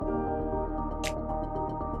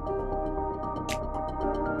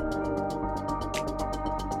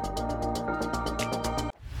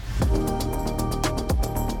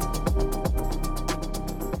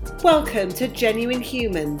Welcome to Genuine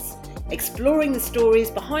Humans, exploring the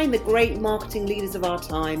stories behind the great marketing leaders of our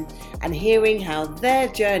time and hearing how their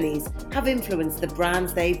journeys have influenced the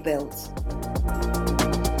brands they've built.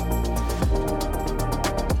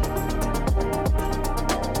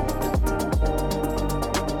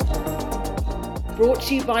 Brought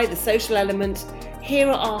to you by The Social Element, here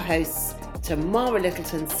are our hosts, Tamara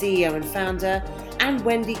Littleton, CEO and founder, and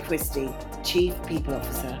Wendy Christie, Chief People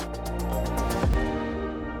Officer.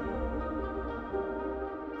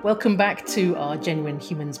 Welcome back to our Genuine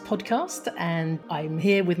Humans podcast, and I'm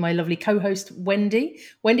here with my lovely co-host, Wendy.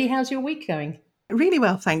 Wendy, how's your week going? Really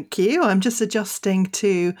well, thank you. I'm just adjusting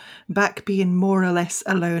to back being more or less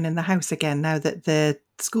alone in the house again now that the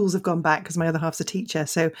schools have gone back because my other half's a teacher.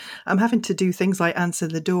 So I'm having to do things like answer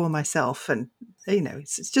the door myself and,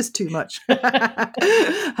 it's just too much.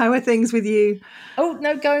 How are things with you? Oh,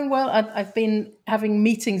 no, going well. I've been having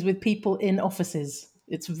meetings with people in offices.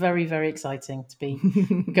 It's very, very exciting to be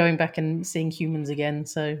going back and seeing humans again.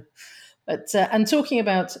 And talking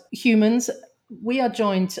about humans, we are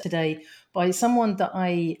joined today by someone that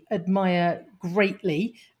I admire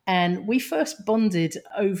greatly. And we first bonded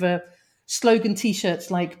over slogan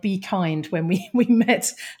T-shirts like "Be Kind" when we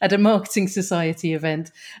met at a Marketing Society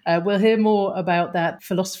event. We'll hear more about that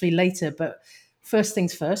philosophy later. But first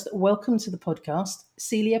things first, welcome to the podcast,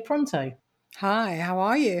 Celia Pronto. Hi, how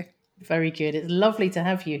are you? Very good. It's lovely to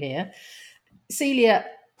have you here. Celia,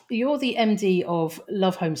 you're the MD of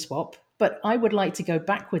Love Home Swap, but I would like to go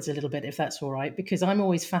backwards a little bit, if that's all right, because I'm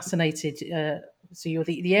always fascinated. So you're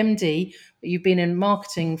the MD, but you've been in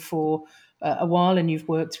marketing for a while, and you've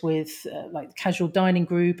worked with like the Casual Dining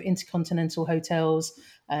Group, Intercontinental Hotels,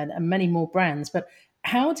 and many more brands. But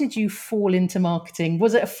how did you fall into marketing?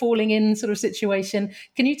 Was it a falling in sort of situation?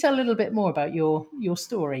 Can you tell a little bit more about your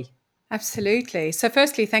story? Absolutely. So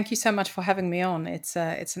firstly, thank you so much for having me on. It's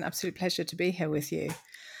an absolute pleasure to be here with you.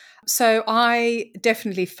 So I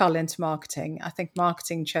definitely fell into marketing. I think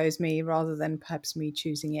marketing chose me rather than perhaps me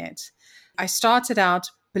choosing it. I started out,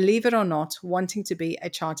 believe it or not, wanting to be a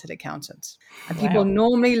chartered accountant. And people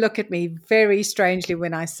normally look at me very strangely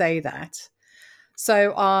when I say that.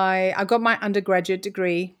 So I got my undergraduate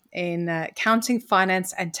degree in accounting,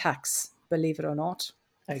 finance, and tax, believe it or not.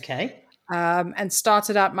 Okay. And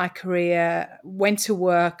started out my career, went to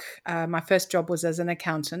work. My first job was as an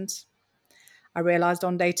accountant. I realized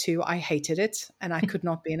on day 2, I hated it and I could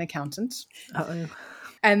not be an accountant. Uh-oh.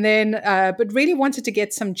 And then, but really wanted to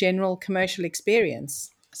get some general commercial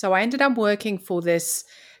experience. So I ended up working for this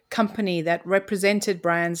company that represented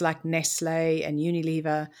brands like Nestle and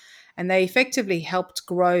Unilever, and they effectively helped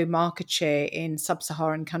grow market share in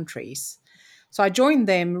sub-Saharan countries. So I joined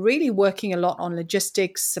them really working a lot on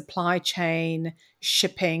logistics, supply chain,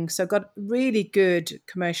 shipping. So got really good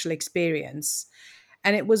commercial experience.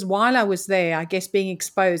 And it was while I was there, I guess, being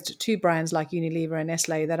exposed to brands like Unilever and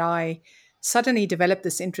Nestle that I suddenly developed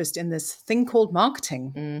this interest in this thing called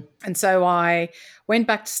marketing. And so I went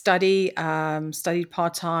back to study, studied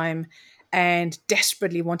part-time, and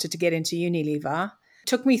desperately wanted to get into Unilever. It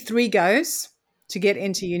took me 3 goes to get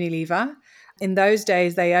into Unilever. In those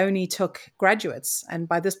days, they only took graduates. And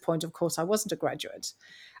by this point, of course, I wasn't a graduate.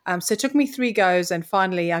 So it took me 3 goes. And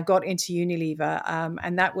finally, I got into Unilever.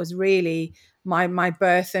 And that was really my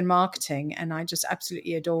birth in marketing. And I just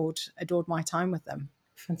absolutely adored my time with them.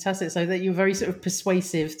 Fantastic. So that you're very sort of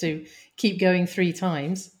persuasive to keep going 3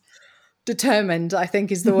 times. Determined, I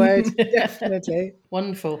think, is the word. Definitely.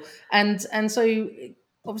 Wonderful. And so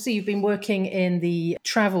obviously you've been working in the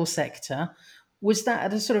travel sector. Was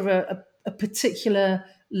that a sort of a particular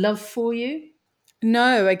love for you?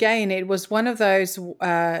 No, again, it was one of those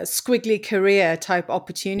squiggly career type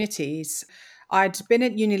opportunities. I'd been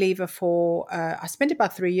at Unilever for, I spent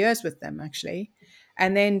about 3 years with them actually,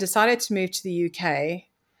 and then decided to move to the UK.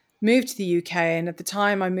 Moved to the UK, and at the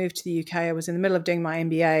time I moved to the UK, I was in the middle of doing my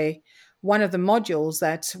MBA. One of the modules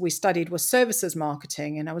that we studied was services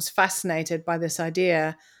marketing, and I was fascinated by this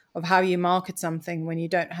idea of how you market something when you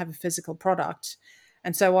don't have a physical product.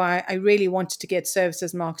 And so I really wanted to get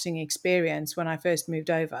services marketing experience when I first moved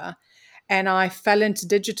over. And I fell into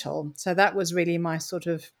digital. So that was really my sort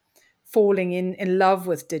of falling in love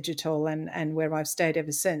with digital and where I've stayed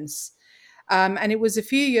ever since. And it was a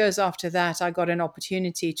few years after that, I got an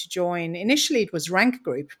opportunity to join. Initially, it was Rank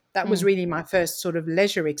Group. That was really my first sort of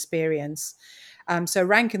leisure experience. So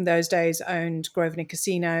Rank in those days owned Grosvenor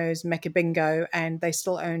Casinos, Mecca Bingo, and they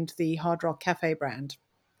still owned the Hard Rock Cafe brand.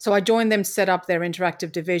 So I joined them to set up their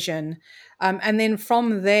interactive division. And then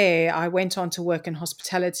from there, I went on to work in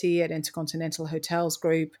hospitality at Intercontinental Hotels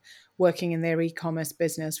Group, working in their e-commerce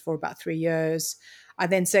business for about 3 years. I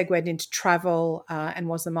then segued into travel and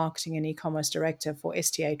was the marketing and e-commerce director for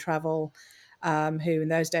STA Travel, who in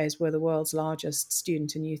those days were the world's largest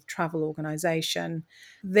student and youth travel organization.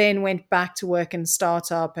 Then went back to work in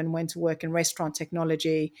startup and went to work in restaurant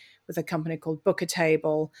technology with a company called Book a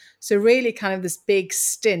Table. So really kind of this big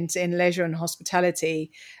stint in leisure and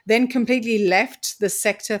hospitality. Then completely left the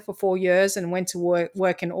sector for 4 years and went to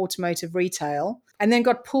work in automotive retail, and then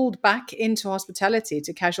got pulled back into hospitality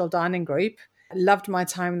to Casual Dining Group. Loved my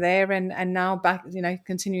time there, and now back,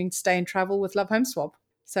 continuing to stay in travel with Love Home Swap.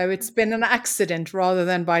 So it's been an accident rather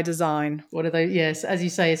than by design. What are those? Yes, as you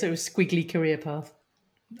say, it's a squiggly career path.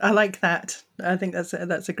 I like that. I think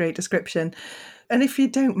that's a great description. And if you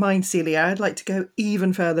don't mind, Celia, I'd like to go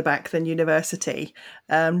even further back than university.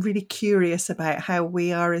 Really curious about how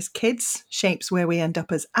we are as kids shapes where we end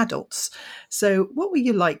up as adults. So what were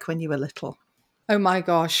you like when you were little? Oh my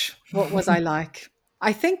gosh, what was I like?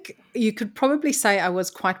 I think you could probably say I was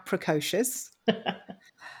quite precocious.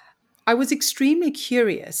 I was extremely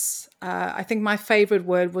curious. I think my favorite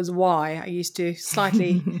word was why. I used to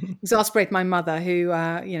slightly exasperate my mother, who,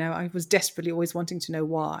 I was desperately always wanting to know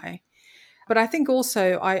why. But I think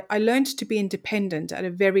also I learned to be independent at a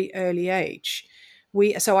very early age.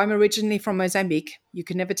 So I'm originally from Mozambique. You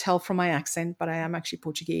can never tell from my accent, but I am actually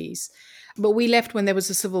Portuguese. But we left when there was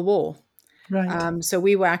a civil war. Right. So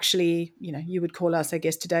we were actually, you would call us, I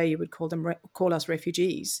guess today you would call us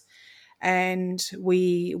refugees. And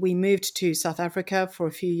we moved to South Africa for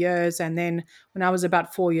a few years. And then when I was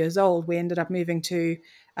about 4 years old, we ended up moving to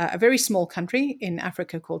a very small country in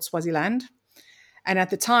Africa called Swaziland. And at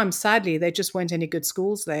the time, sadly, there just weren't any good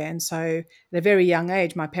schools there. And so at a very young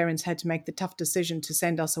age, my parents had to make the tough decision to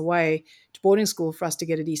send us away to boarding school for us to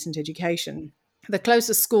get a decent education. The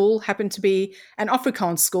closest school happened to be an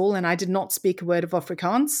Afrikaans school, and I did not speak a word of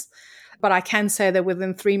Afrikaans. But I can say that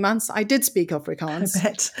within 3 months, I did speak Afrikaans. I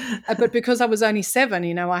bet. But because I was only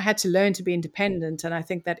 7, I had to learn to be independent. And I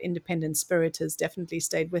think that independent spirit has definitely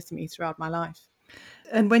stayed with me throughout my life.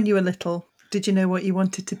 And when you were little, did you know what you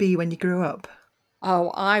wanted to be when you grew up? Oh,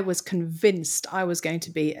 I was convinced I was going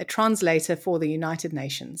to be a translator for the United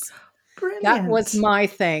Nations. Brilliant. That was my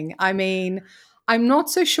thing. I mean, I'm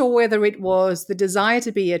not so sure whether it was the desire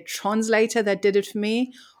to be a translator that did it for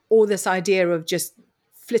me, or this idea of just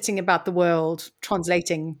flitting about the world,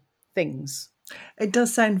 translating things. It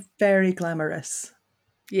does sound very glamorous.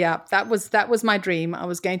 Yeah, that was my dream. I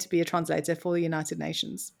was going to be a translator for the United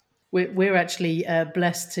Nations. We're actually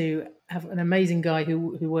blessed to have an amazing guy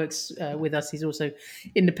who works with us. He's also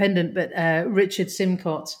independent, but Richard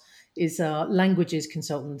Simcott is our languages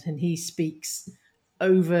consultant, and he speaks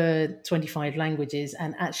over 25 languages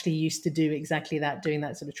and actually used to do exactly that, doing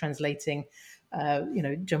that sort of translating,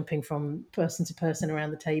 jumping from person to person around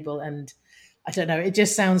the table. And I don't know, it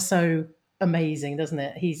just sounds so amazing, doesn't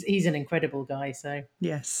it? He's an incredible guy. So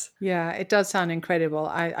yes, yeah, it does sound incredible.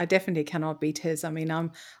 I definitely cannot beat his. I mean,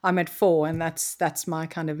 I'm at 4, and that's my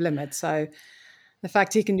kind of limit. So the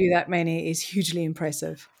fact he can do that many is hugely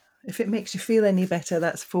impressive. If it makes you feel any better,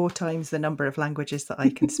 that's 4 times the number of languages that I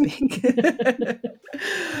can speak.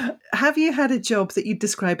 Have you had a job that you'd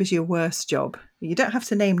describe as your worst job? You don't have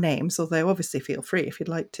to name names, although obviously feel free if you'd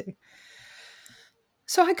like to.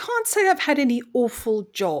 So I can't say I've had any awful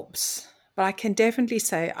jobs, but I can definitely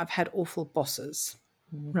say I've had awful bosses.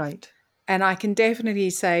 Right. And I can definitely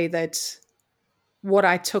say that what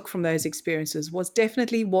I took from those experiences was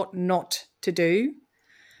definitely what not to do.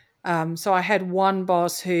 So I had one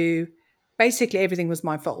boss who basically everything was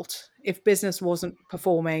my fault. If business wasn't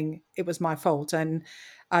performing, it was my fault. And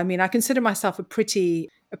I mean, I consider myself a pretty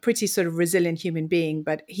sort of resilient human being,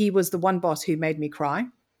 but he was the one boss who made me cry.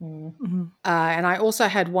 Mm-hmm. And I also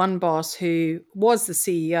had one boss who was the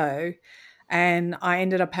CEO, and I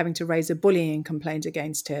ended up having to raise a bullying complaint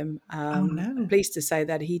against him. I'm pleased to say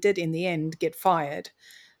that he did in the end get fired.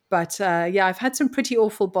 But yeah, I've had some pretty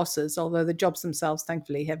awful bosses, although the jobs themselves,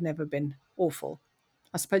 thankfully, have never been awful.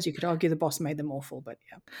 I suppose you could argue the boss made them awful, but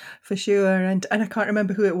yeah. For sure. And I can't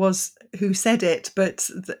remember who it was who said it, but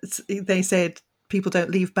they said people don't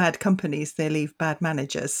leave bad companies, they leave bad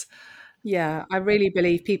managers. Yeah, I really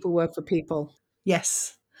believe people work for people.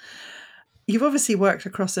 Yes. You've obviously worked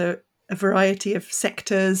across a variety of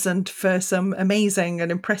sectors and for some amazing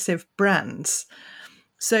and impressive brands.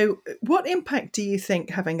 So what impact do you think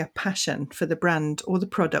having a passion for the brand or the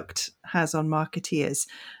product has on marketeers?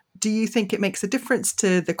 Do you think it makes a difference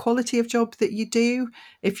to the quality of job that you do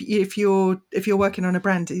if you're working on a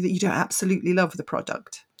brand that you don't absolutely love the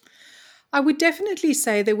product? I would definitely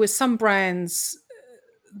say there were some brands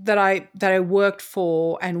that I worked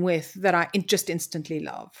for and with that I just instantly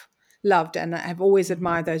love. loved, and I have always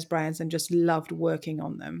admired those brands and just loved working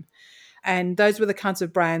on them. And those were the kinds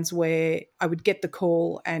of brands where I would get the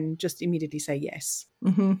call and just immediately say yes.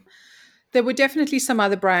 Mm-hmm. There were definitely some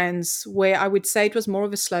other brands where I would say it was more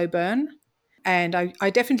of a slow burn. And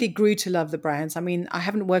I definitely grew to love the brands. I mean, I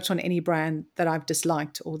haven't worked on any brand that I've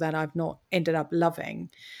disliked or that I've not ended up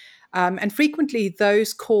loving. And frequently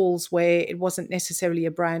those calls where it wasn't necessarily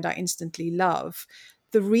a brand I instantly love,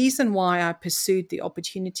 the reason why I pursued the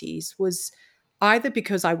opportunities was either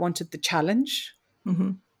because I wanted the challenge,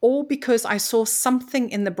 Mm-hmm. or because I saw something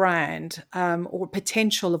in the brand or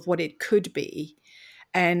potential of what it could be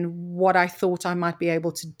and what I thought I might be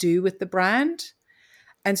able to do with the brand.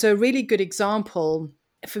 And so a really good example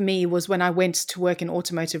for me was when I went to work in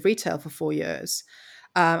automotive retail for 4 years.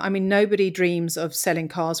 I mean, nobody dreams of selling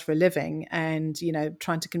cars for a living and,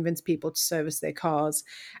 trying to convince people to service their cars.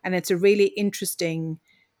 And it's a really interesting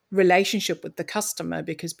relationship with the customer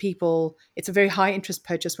because it's a very high interest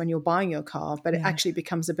purchase when you're buying your car, but it actually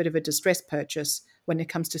becomes a bit of a distressed purchase when it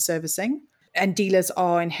comes to servicing. And dealers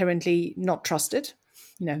are inherently not trusted.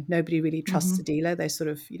 Nobody really trusts a dealer. They sort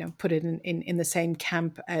of, put it in the same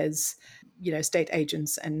camp as, estate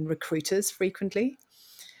agents and recruiters frequently.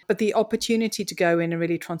 But the opportunity to go in and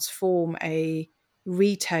really transform a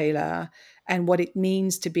retailer and what it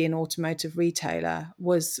means to be an automotive retailer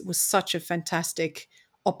was such a fantastic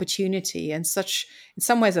opportunity and such, in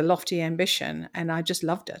some ways, a lofty ambition. And I just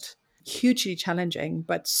loved it. Hugely challenging,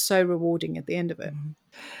 but so rewarding at the end of it.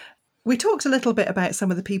 We talked a little bit about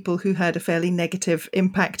some of the people who had a fairly negative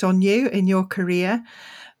impact on you in your career,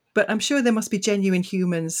 but I'm sure there must be genuine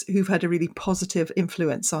humans who've had a really positive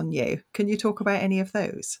influence on you. Can you talk about any of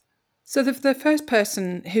those? So the first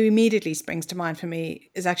person who immediately springs to mind for me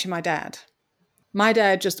is actually my dad. My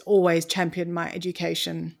dad just always championed my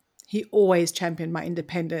education. He always championed my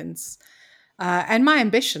independence and my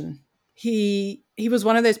ambition. He was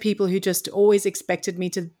one of those people who just always expected me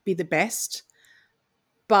to be the best,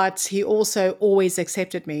 but he also always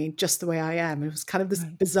accepted me just the way I am. It was kind of this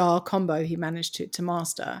bizarre combo he managed to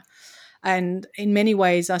master. And in many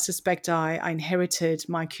ways, I suspect I inherited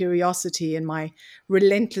my curiosity and my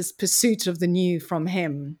relentless pursuit of the new from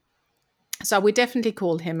him. So I would definitely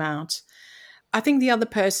call him out. I think the other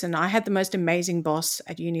person, I had the most amazing boss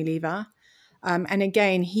at Unilever. And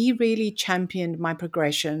again, he really championed my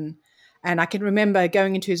progression. And I can remember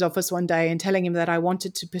going into his office one day and telling him that I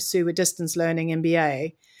wanted to pursue a distance learning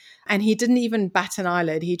MBA. And he didn't even bat an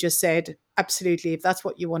eyelid. He just said, absolutely, if that's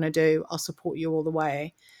what you want to do, I'll support you all the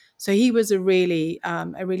way. So he was a really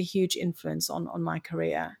huge influence on my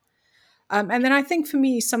career. And then I think for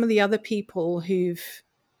me, some of the other people who've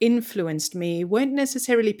influenced me weren't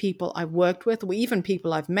necessarily people I've worked with or even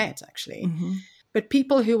people I've met, actually, but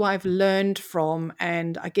people who I've learned from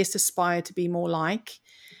and I guess aspire to be more like.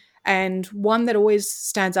 And one that always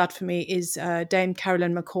stands out for me is Dame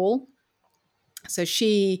Carolyn McCall. So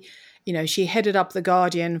she headed up The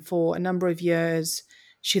Guardian for a number of years.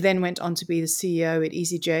 She then went on to be the CEO at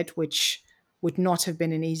EasyJet, which would not have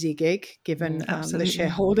been an easy gig given the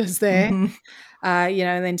shareholders there. And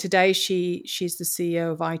then today she's the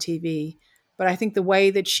CEO of ITV. But I think the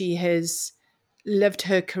way that she has lived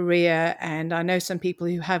her career, and I know some people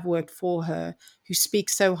who have worked for her who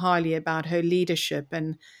speak so highly about her leadership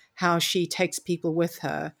and how she takes people with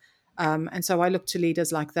her. And so I look to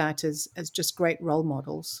leaders like that as just great role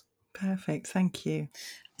models. Perfect. Thank you.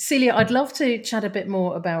 Celia, I'd love to chat a bit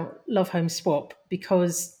more about Love Home Swap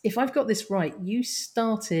because if I've got this right, you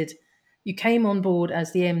came on board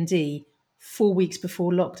as the MD 4 weeks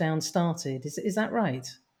before lockdown started. Is that right?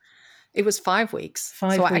 It was 5 weeks.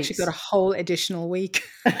 I actually got a whole additional week.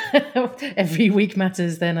 Every week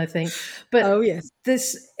matters then, I think. But oh, yes.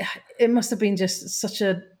 It must have been just such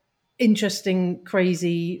a interesting,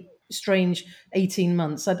 crazy, strange 18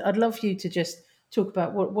 months. I'd love you to just talk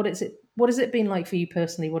about what has it been like for you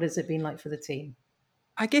personally? What has it been like for the team?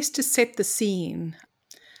 I guess to set the scene,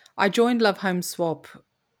 I joined Love Home Swap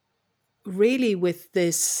really with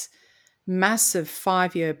this massive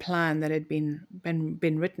 5-year plan that had been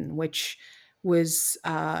written, which was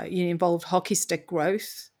involved hockey stick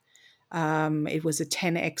growth. It was a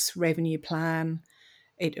 10x revenue plan.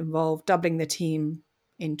 It involved doubling the team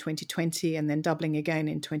in 2020 and then doubling again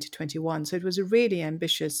in 2021. So it was a really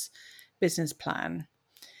ambitious business plan.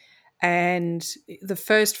 And the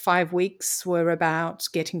first 5 weeks were about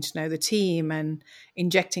getting to know the team and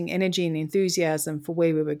injecting energy and enthusiasm for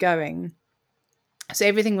where we were going. So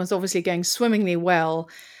everything was obviously going swimmingly well.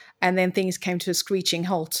 And then things came to a screeching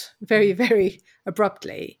halt very, very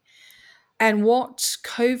abruptly. And what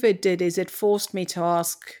COVID did is it forced me to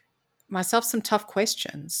ask myself some tough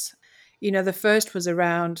questions. The first was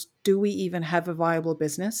around, do we even have a viable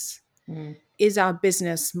business? Mm. Is our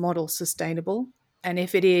business model sustainable? And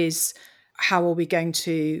if it is, how are we going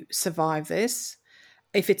to survive this?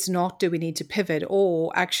 If it's not, do we need to pivot,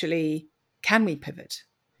 or actually, can we pivot?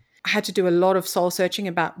 I had to do a lot of soul searching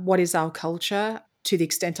about what is our culture, to the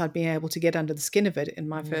extent I'd been able to get under the skin of it in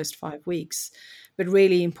my first 5 weeks. But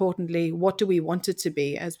really importantly, what do we want it to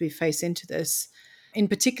be as we face into this? In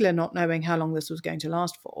particular, not knowing how long this was going to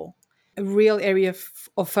last for. A real area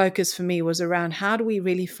of focus for me was around, how do we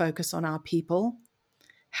really focus on our people?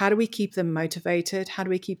 How do we keep them motivated? How do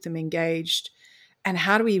we keep them engaged? And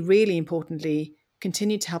how do we really importantly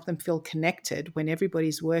continue to help them feel connected when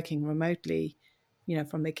everybody's working remotely,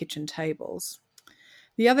 from their kitchen tables?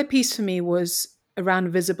 The other piece for me was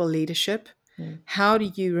around visible leadership. How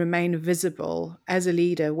do you remain visible as a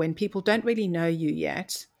leader when people don't really know you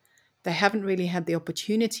yet? They haven't really had the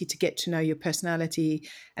opportunity to get to know your personality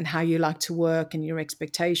and how you like to work and your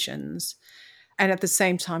expectations. And at the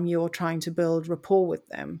same time, you're trying to build rapport with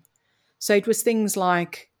them. So it was things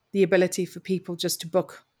like the ability for people just to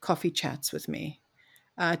book coffee chats with me,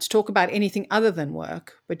 to talk about anything other than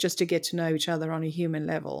work, but just to get to know each other on a human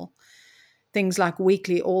level. Things like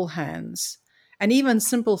weekly all hands, and even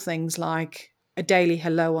simple things like a daily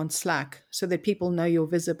hello on Slack, so that people know you're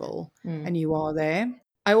visible and you are there.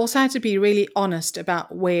 I also had to be really honest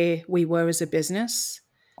about where we were as a business.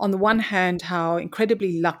 On the one hand, how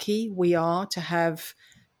incredibly lucky we are to have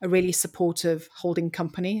a really supportive holding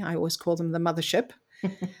company. I always call them the mothership.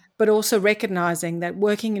 But also recognizing that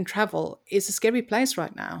working in travel is a scary place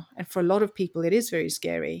right now. And for a lot of people, it is very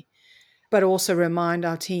scary. But also remind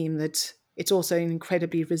our team that it's also an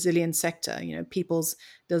incredibly resilient sector. People's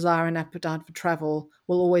desire and appetite for travel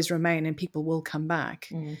will always remain, and people will come back.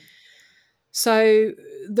 So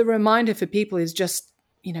the reminder for people is just,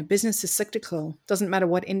 business is cyclical. Doesn't matter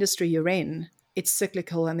what industry you're in, it's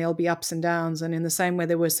cyclical, and there'll be ups and downs. And in the same way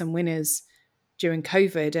there were some winners during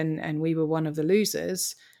COVID and we were one of the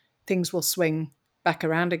losers, things will swing back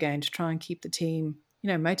around again to try and keep the team,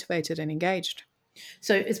 motivated and engaged.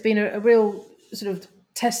 So it's been a real sort of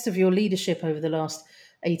test of your leadership over the last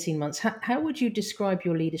 18 months. How would you describe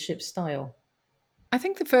your leadership style? I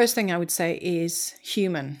think the first thing I would say is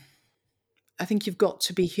human. I think you've got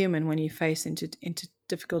to be human when you face into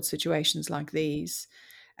difficult situations like these.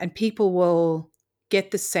 And people will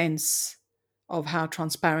get the sense of how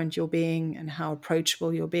transparent you're being and how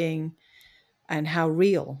approachable you're being and how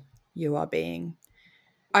real you are being.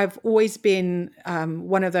 I've always been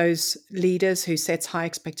one of those leaders who sets high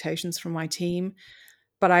expectations from my team,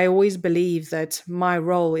 but I always believe that my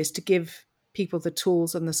role is to give people the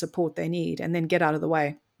tools and the support they need and then get out of the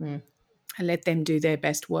way and let them do their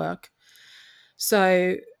best work.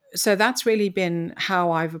 So that's really been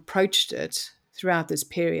how I've approached it throughout this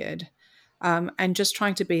period, and just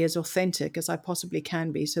trying to be as authentic as I possibly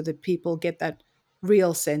can be so that people get that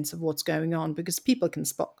real sense of what's going on, because people can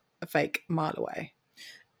spot a fake a mile away.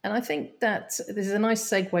 And I think that this is a nice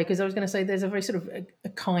segue, because I was going to say there's a very sort of a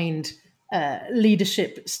kind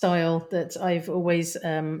leadership style that I've always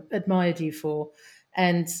admired you for.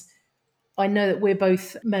 And I know that we're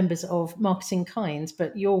both members of Marketing Kind,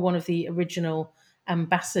 but you're one of the original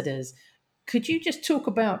ambassadors. Could you just talk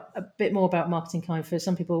about a bit more about Marketing Kind? For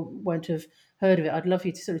some people won't have heard of it, I'd love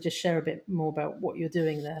you to sort of just share a bit more about what you're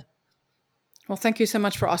doing there. Well, thank you so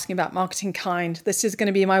much for asking about Marketing Kind. This is going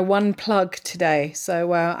to be my one plug today,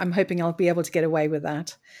 so I'm hoping I'll be able to get away with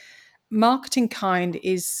that. Marketing Kind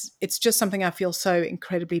it's just something I feel so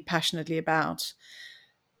incredibly passionately about.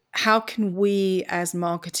 How can we as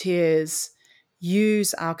marketeers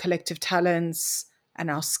use our collective talents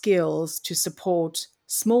and our skills to support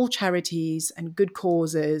small charities and good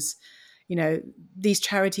causes? These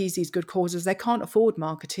charities, these good causes, they can't afford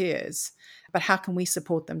marketeers, but how can we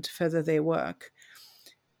support them to further their work?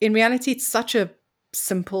 In reality, it's such a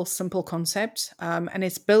simple concept, and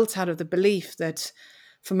it's built out of the belief that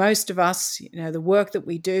for most of us, the work that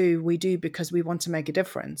we do because we want to make a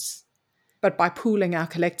difference. But by pooling our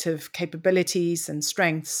collective capabilities and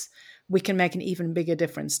strengths, we can make an even bigger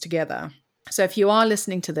difference together. So if you are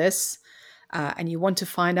listening to this and you want to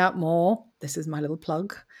find out more, this is my little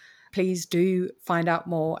plug, please do find out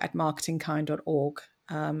more at marketingkind.org,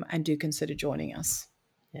 and do consider joining us.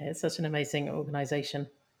 Yeah, it's such an amazing organisation,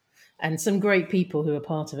 and some great people who are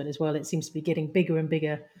part of it as well. It seems to be getting bigger and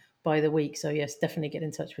bigger by the week. So yes, definitely get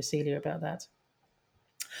in touch with Celia about that.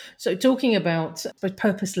 So talking about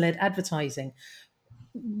purpose-led advertising,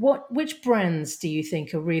 which brands do you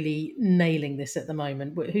think are really nailing this at the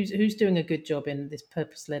moment? Who's doing a good job in this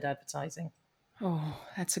purpose-led advertising? Oh,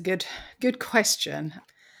 that's a good question.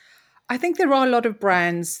 I think there are a lot of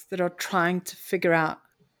brands that are trying to figure out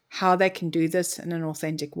how they can do this in an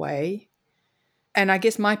authentic way. And I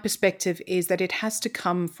guess my perspective is that it has to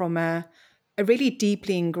come from a really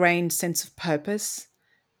deeply ingrained sense of purpose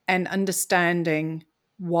and understanding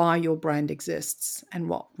why your brand exists and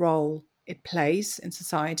what role it plays in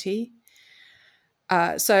society.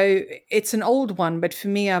 So it's an old one, but for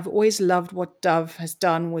me, I've always loved what Dove has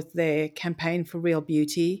done with their campaign for real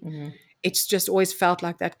beauty. Mm-hmm. It's just always felt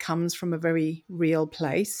like that comes from a very real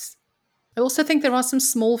place. I also think there are some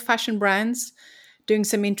small fashion brands doing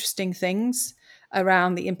some interesting things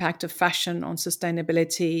around the impact of fashion on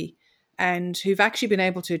sustainability and who've actually been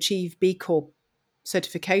able to achieve B Corp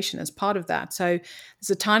certification as part of that. So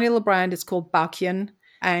there's a tiny little brand, it's called Baukian,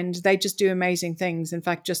 and they just do amazing things. In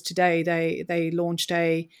fact, just today they launched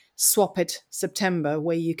a Swap It September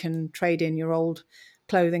where you can trade in your old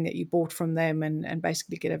clothing that you bought from them and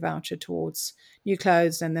basically get a voucher towards new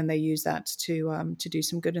clothes, and then they use that to do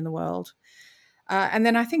some good in the world. And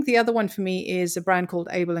then I think the other one for me is a brand called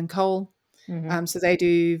Abel and Cole. Mm-hmm. So they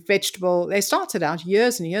do vegetable. They started out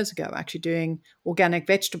years and years ago actually doing organic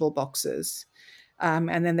vegetable boxes.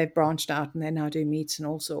 And then they've branched out and they now do meats and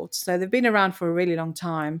all sorts. So they've been around for a really long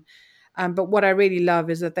time. But what I really love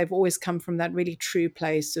is that they've always come from that really true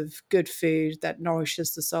place of good food that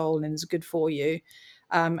nourishes the soul and is good for you.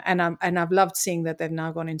 And I've loved seeing that they've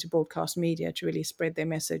now gone into broadcast media to really spread their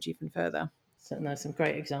message even further. So there's some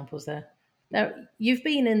great examples there. Now, you've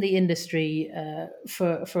been in the industry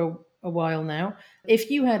for a while now.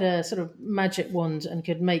 If you had a sort of magic wand and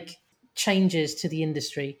could make changes to the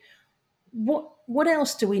industry, what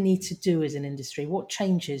else do we need to do as an industry? What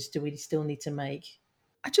changes do we still need to make?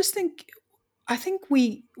 I think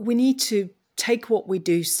we need to take what we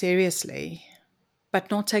do seriously,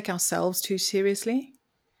 but not take ourselves too seriously.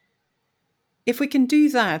 If we can do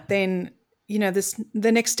that, then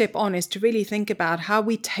the next step on is to really think about how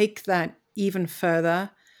we take that even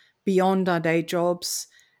further beyond our day jobs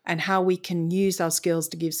and how we can use our skills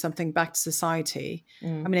to give something back to society. I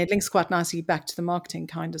mean, it links quite nicely back to the marketing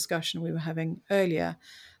kind discussion we were having earlier.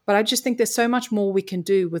 But I just think there's so much more we can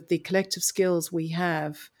do with the collective skills we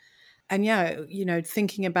have. And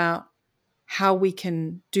thinking about how we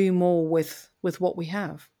can do more with what we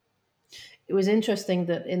have. It was interesting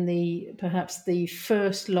that in perhaps the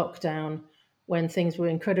first lockdown, when things were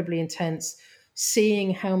incredibly intense,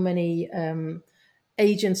 seeing how many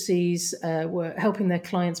agencies were helping their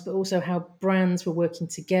clients, but also how brands were working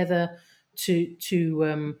together to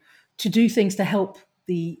do things to help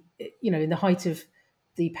in the height of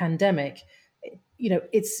the pandemic.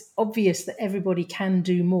 It's obvious that everybody can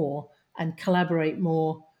do more and collaborate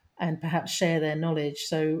more and perhaps share their knowledge.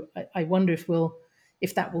 So I wonder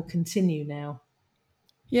if that will continue now.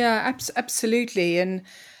 Yeah, absolutely. And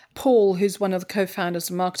Paul, who's one of the co-founders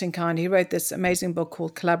of Marketing Kind, he wrote this amazing book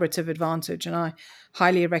called Collaborative Advantage, and I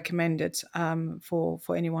highly recommend it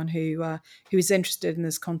for anyone who is interested in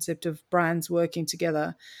this concept of brands working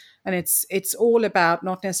together. And it's all about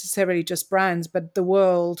not necessarily just brands, but the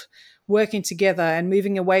world working together and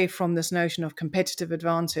moving away from this notion of competitive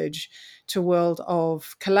advantage to a world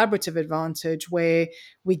of collaborative advantage, where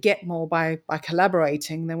we get more by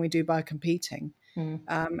collaborating than we do by competing.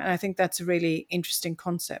 And I think that's a really interesting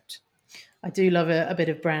concept. I do love a bit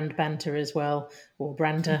of brand banter as well, or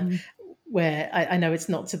brander, where I know it's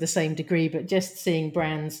not to the same degree, but just seeing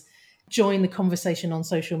brands join the conversation on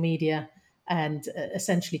social media and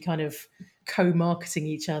essentially kind of co-marketing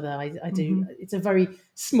each other. I do. It's a very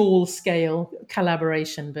small scale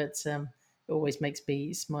collaboration, but it always makes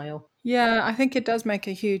me smile. Yeah, I think it does make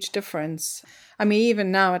a huge difference. I mean,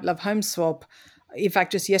 even now at Love Home Swap, in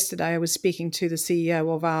fact, just yesterday I was speaking to the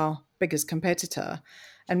CEO of our biggest competitor,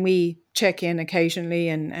 and we check in occasionally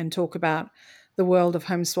and talk about the world of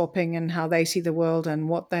home swapping and how they see the world and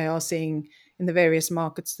what they are seeing in the various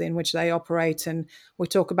markets in which they operate. And we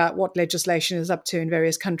talk about what legislation is up to in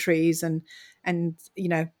various countries and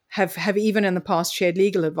have even in the past shared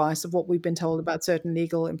legal advice of what we've been told about certain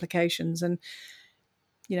legal implications. And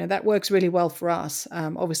that works really well for us.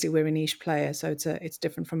 Obviously, we're a niche player, so it's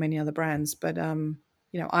different from many other brands. But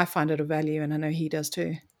I find it of value, and I know he does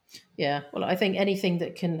too. Yeah, well, I think anything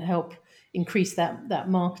that can help increase that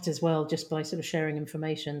market as well, just by sort of sharing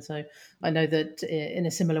information. So I know that in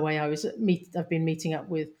a similar way, I've been meeting up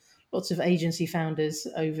with lots of agency founders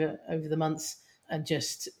over the months and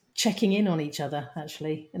just checking in on each other,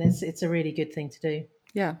 actually, and it's a really good thing to do.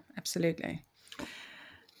 Yeah, absolutely.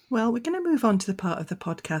 Well, we're going to move on to the part of the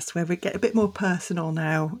podcast where we get a bit more personal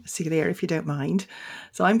now, Celia, if you don't mind.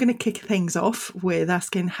 So I'm going to kick things off with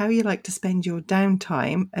asking how you like to spend your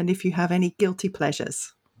downtime and if you have any guilty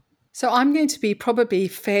pleasures. So I'm going to be probably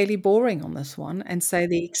fairly boring on this one and say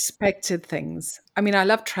the expected things. I mean, I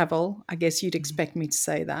love travel. I guess you'd expect me to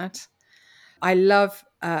say that. I love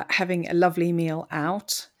having a lovely meal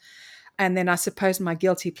out. And then I suppose my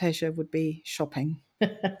guilty pleasure would be shopping.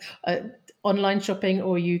 Online shopping,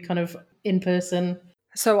 or you kind of in person?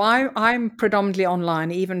 So I'm predominantly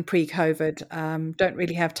online, even pre-COVID. Don't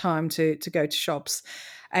really have time to go to shops.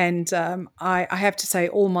 And I have to say,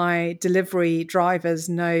 all my delivery drivers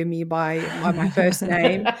know me by my first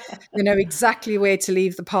name. They know exactly where to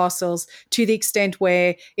leave the parcels, to the extent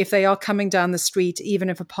where if they are coming down the street, even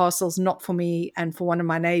if a parcel's not for me and for one of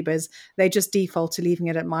my neighbors, they just default to leaving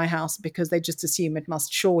it at my house because they just assume it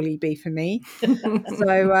must surely be for me.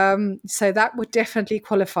 So that would definitely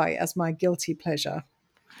qualify as my guilty pleasure.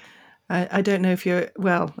 I don't know if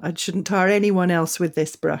I shouldn't tar anyone else with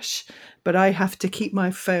this brush, but I have to keep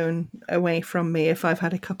my phone away from me if I've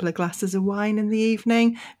had a couple of glasses of wine in the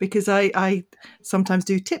evening, because I sometimes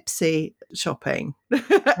do tipsy shopping.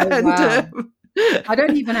 Oh, wow. I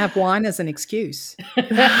don't even have wine as an excuse.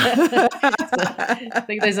 I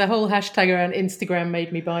think there's a whole hashtag around Instagram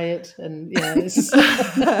made me buy it. And yeah,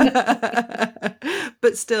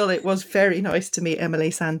 but still, it was very nice to meet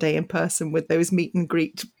Emily Sandé in person with those meet and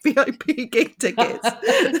greet VIP gig tickets.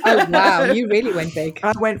 Oh, wow. You really went big.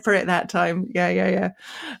 I went for it that time. Yeah.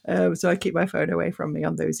 So I keep my phone away from me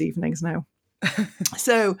on those evenings now.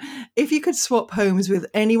 So if you could swap homes with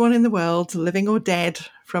anyone in the world, living or dead,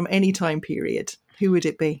 from any time period, who would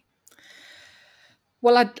it be?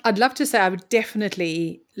 Well, I'd love to say I would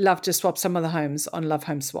definitely love to swap some of the homes on Love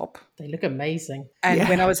Home Swap. They look amazing. And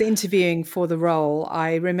when I was interviewing for the role,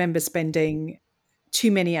 I remember spending too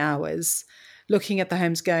many hours looking at the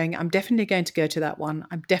homes going, I'm definitely going to go to that one.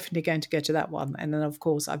 I'm definitely going to go to that one. And then, of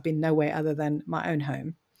course, I've been nowhere other than my own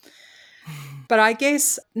home. But I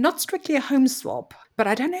guess not strictly a home swap, but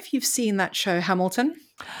I don't know if you've seen that show, Hamilton.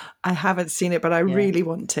 I haven't seen it, but I really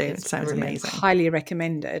want to. It sounds brilliant. amazing. Highly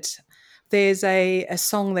recommend it. There's a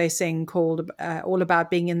song they sing called All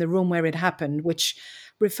About Being in the Room Where It Happened, which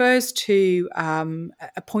refers to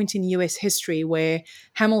a point in US history where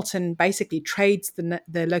Hamilton basically trades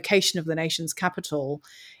the location of the nation's capital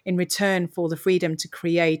in return for the freedom to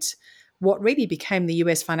create what really became the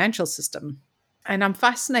US financial system. And I'm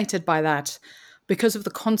fascinated by that because of the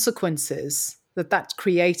consequences that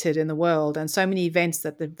created in the world and so many events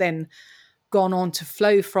that have then gone on to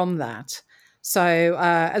flow from that. So,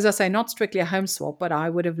 as I say, not strictly a home swap, but I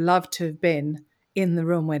would have loved to have been in the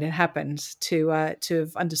room when it happened to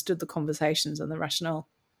have understood the conversations and the rationale.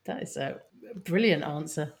 That is a brilliant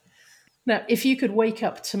answer. Now, if you could wake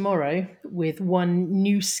up tomorrow with one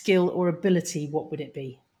new skill or ability, what would it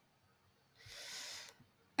be?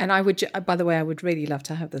 And I would, by the way, I would really love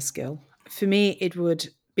to have this skill. For me, it would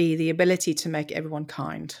be the ability to make everyone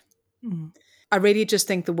kind. Mm. I really just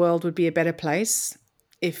think the world would be a better place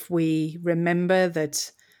if we remember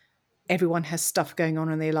that everyone has stuff going on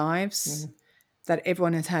in their lives, that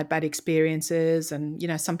everyone has had bad experiences. And,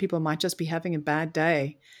 some people might just be having a bad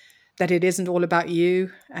day, that it isn't all about you,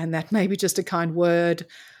 and that maybe just a kind word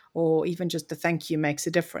or even just a thank you makes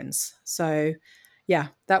a difference. So yeah,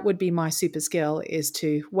 that would be my super skill, is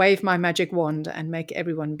to wave my magic wand and make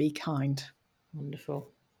everyone be kind. Wonderful.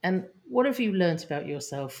 And what have you learned about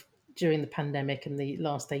yourself during the pandemic and the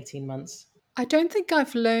last 18 months? I don't think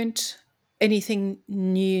I've learned anything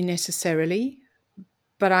new necessarily,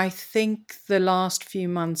 but I think the last few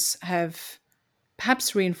months have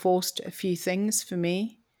perhaps reinforced a few things for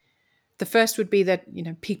me. The first would be that,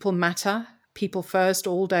 people matter, people first,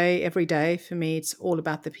 all day, every day. For me, it's all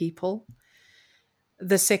about the people.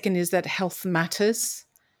 The second is that health matters.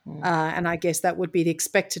 And I guess that would be the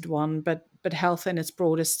expected one, but health in its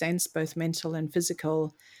broadest sense, both mental and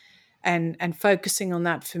physical, and focusing on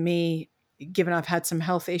that for me, given I've had some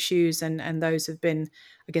health issues and those have been,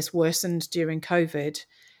 I guess, worsened during COVID,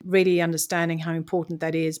 really understanding how important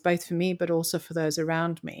that is, both for me, but also for those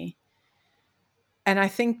around me. And I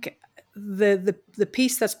think the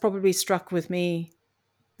piece that's probably struck with me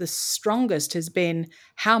the strongest has been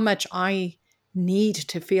how much I need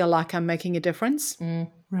to feel like I'm making a difference.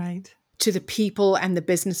 Right. To the people and the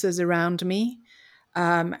businesses around me.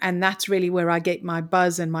 And that's really where I get my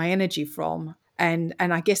buzz and my energy from. And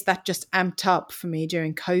I guess that just amped up for me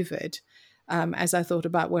during COVID as I thought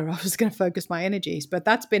about where I was going to focus my energies. But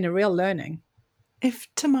that's been a real learning. If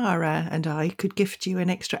Tamara and I could gift you an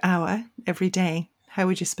extra hour every day, how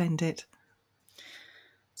would you spend it?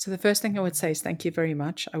 So the first thing I would say is thank you very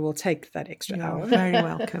much. I will take that extra hour. You're very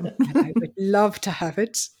welcome. I would love to have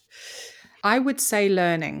it. I would say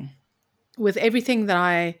learning. With everything that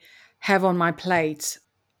I have on my plate,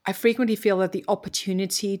 I frequently feel that the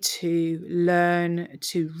opportunity to learn,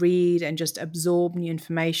 to read, and just absorb new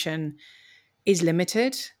information is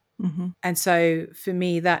limited. Mm-hmm. And so for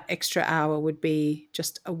me, that extra hour would be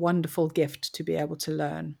just a wonderful gift to be able to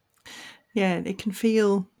learn. Yeah, it can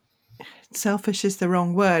feel selfish is the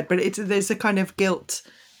wrong word, but there's a kind of guilt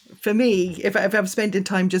for me if I'm spending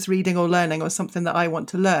time just reading or learning or something that I want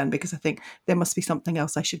to learn, because I think there must be something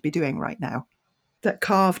else I should be doing right now. That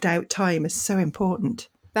carved out time is so important.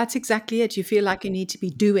 That's exactly it. You feel like you need to be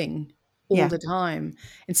doing all Yeah. the time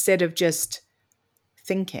instead of just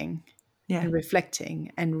thinking Yeah. and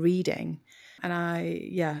reflecting and reading. And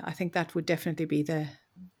I think that would definitely be the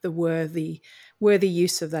worthy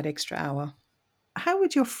use of that extra hour. How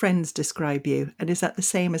would your friends describe you? And is that the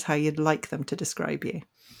same as how you'd like them to describe you?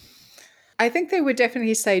 I think they would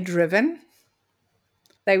definitely say driven.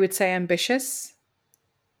 They would say ambitious,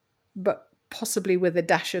 but possibly with a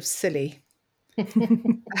dash of silly.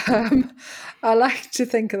 I like to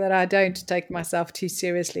think that I don't take myself too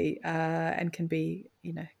seriously and can be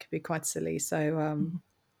quite silly. So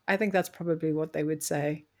I think that's probably what they would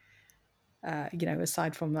say.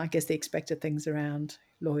 Aside from, I guess, the expected things around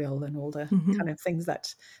loyal and all the kind of things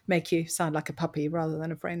that make you sound like a puppy rather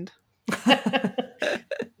than a friend.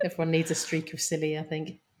 Everyone needs a streak of silly, I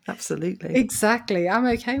think. Absolutely. Exactly. I'm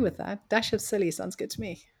okay with that. Dash of silly sounds good to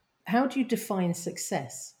me. How do you define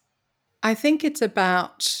success? I think it's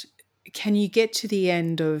about, can you get to the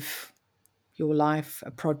end of your life,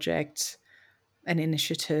 a project, an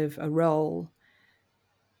initiative, a role,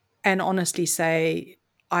 and honestly say,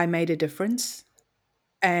 I made a difference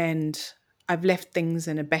and I've left things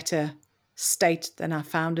in a better state than I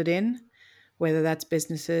found it in, whether that's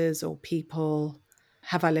businesses or people.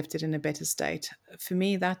 Have I left it in a better state? For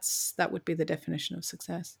me, that would be the definition of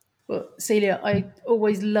success. Well, Celia, I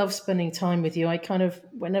always love spending time with you. I kind of,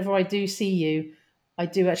 whenever I do see you, I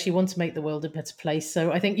do actually want to make the world a better place.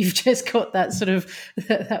 So I think you've just got that sort of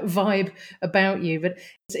that vibe about you. But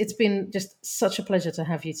it's been just such a pleasure to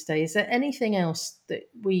have you today. Is there anything else that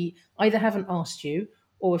we either haven't asked you,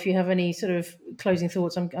 or if you have any sort of closing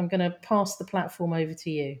thoughts, I'm going to pass the platform over to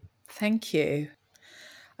you. Thank you.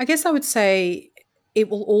 I guess I would say it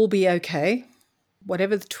will all be okay.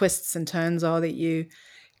 Whatever the twists and turns are that you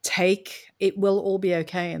take, it will all be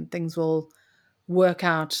okay and things will work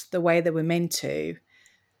out the way they were meant to.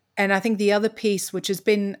 And I think the other piece, which has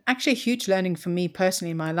been actually a huge learning for me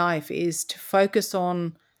personally in my life, is to focus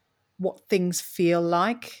on what things feel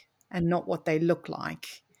like and not what they look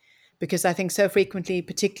like. Because I think so frequently,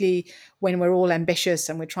 particularly when we're all ambitious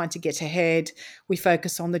and we're trying to get ahead, we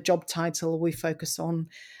focus on the job title, we focus on,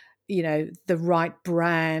 the right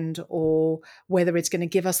brand, or whether it's going to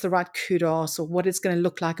give us the right kudos or what it's going to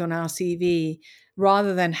look like on our CV,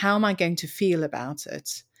 rather than how am I going to feel about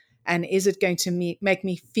it? And is it going to make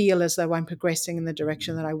me feel as though I'm progressing in the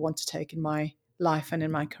direction that I want to take in my life and in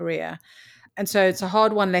my career? And so it's a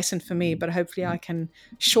hard one lesson for me, but hopefully I can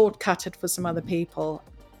shortcut it for some other people.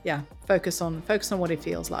 Yeah, focus on what it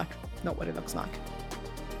feels like, not what it looks like.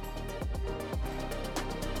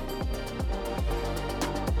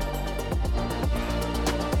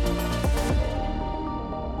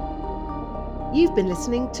 You've been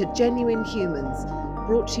listening to Genuine Humans,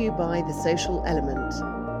 brought to you by The Social Element.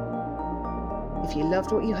 If you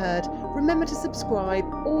loved what you heard, remember to subscribe,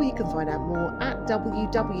 or you can find out more at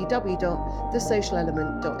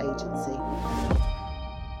www.thesocialelement.agency.